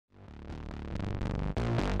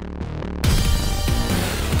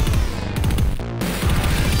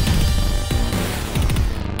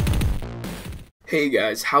Hey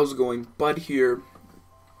guys, how's it going? Bud here,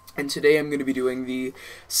 and today I'm going to be doing the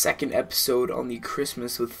second episode on the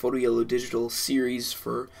Christmas with Photo Yellow Digital series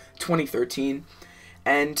for 2013,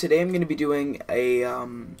 and today I'm going to be doing a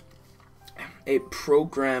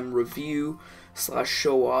program review slash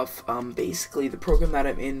show off. Basically, the program that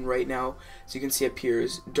I'm in right now, as you can see up here,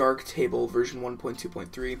 is Darktable version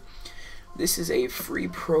 1.2.3. This is a free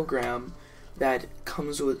program that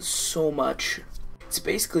comes with so much. It's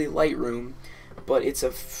basically Lightroom, but it's a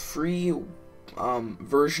free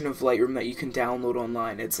version of Lightroom that you can download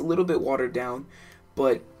online. It's a little bit watered down,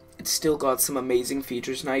 but it's still got some amazing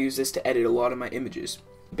features, and I use this to edit a lot of my images.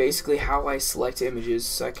 Basically, how I select images,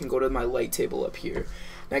 so I can go to my Lighttable up here,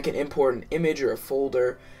 and I can import an image or a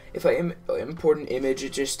folder. If I import an image,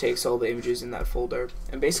 it just takes all the images in that folder,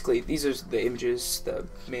 and basically these are the images, the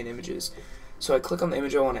main images. So I click on the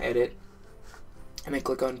image I want to edit, and I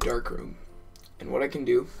click on Darkroom, and what I can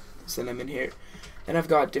do is then I'm in here. And I've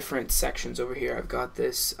got different sections over here. I've got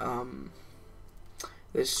this,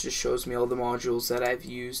 this just shows me all the modules that I've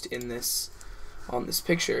used in this, on this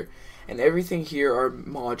picture. And everything here are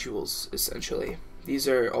modules, essentially. These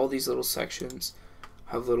are, all these little sections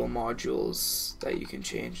have little modules that you can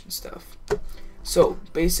change and stuff. So,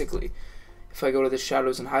 basically, if I go to the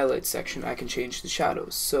shadows and highlights section, I can change the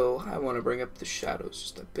shadows. So, I want to bring up the shadows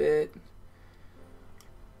just a bit.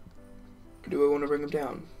 Or do I want to bring them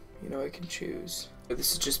down? You know, I can choose.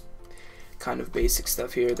 This is just kind of basic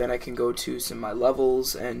stuff here. Then I can go to some of my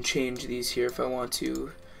levels and change these here if I want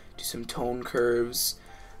to. Do some tone curves.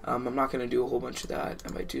 I'm not going to do a whole bunch of that.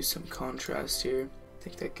 I might do some contrast here. I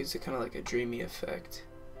think that gives it kind of like a dreamy effect.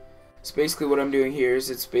 So basically what I'm doing here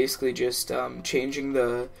is it's basically just changing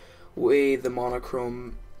the way the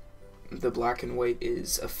monochrome, the black and white,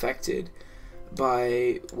 is affected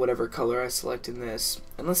by whatever color I select in this.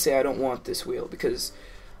 And let's say I don't want this wheel because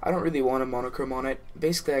I don't really want a monochrome on it.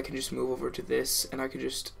 Basically I can just move over to this and I can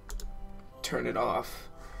just turn it off.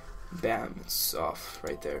 Bam, it's off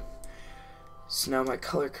right there. So now my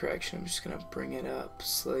color correction, I'm just gonna bring it up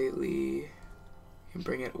slightly and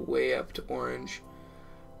bring it way up to orange.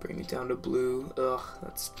 Bring it down to blue. Ugh,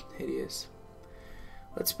 that's hideous.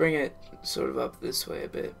 Let's bring it sort of up this way a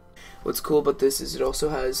bit. What's cool about this is it also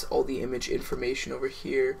has all the image information over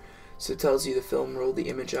here. So it tells you the film roll, the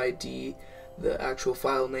image ID, the actual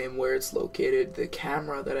file name, where it's located, the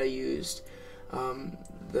camera that I used,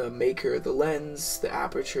 the maker, the lens, the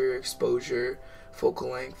aperture, exposure, focal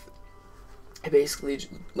length. It basically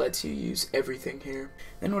lets you use everything here.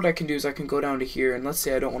 Then what I can do is I can go down to here, and let's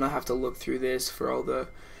say I don't want to have to look through this for all the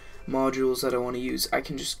modules that I want to use. I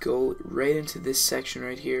can just go right into this section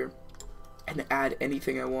right here and add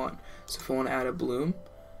anything I want. So if I want to add a bloom,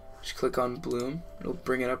 just click on bloom. It'll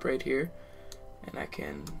bring it up right here, and I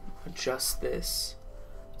can adjust this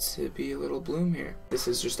to be a little bloom here. This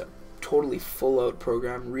is just a totally full out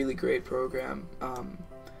program, really great program.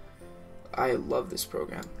 I love this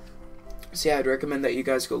program. So yeah, I'd recommend that you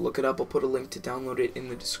guys go look it up. I'll put a link to download it in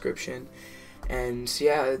the description. And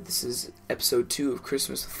yeah, this is episode 2 of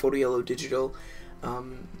Christmas with Photo Yellow Digital.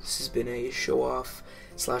 This has been a show off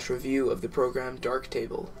slash review of the program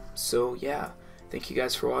Darktable. So yeah, thank you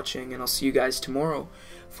guys for watching, and I'll see you guys tomorrow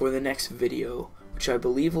for the next video, which I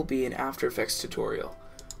believe will be an After Effects tutorial.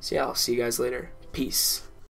 So yeah, I'll see you guys later. Peace.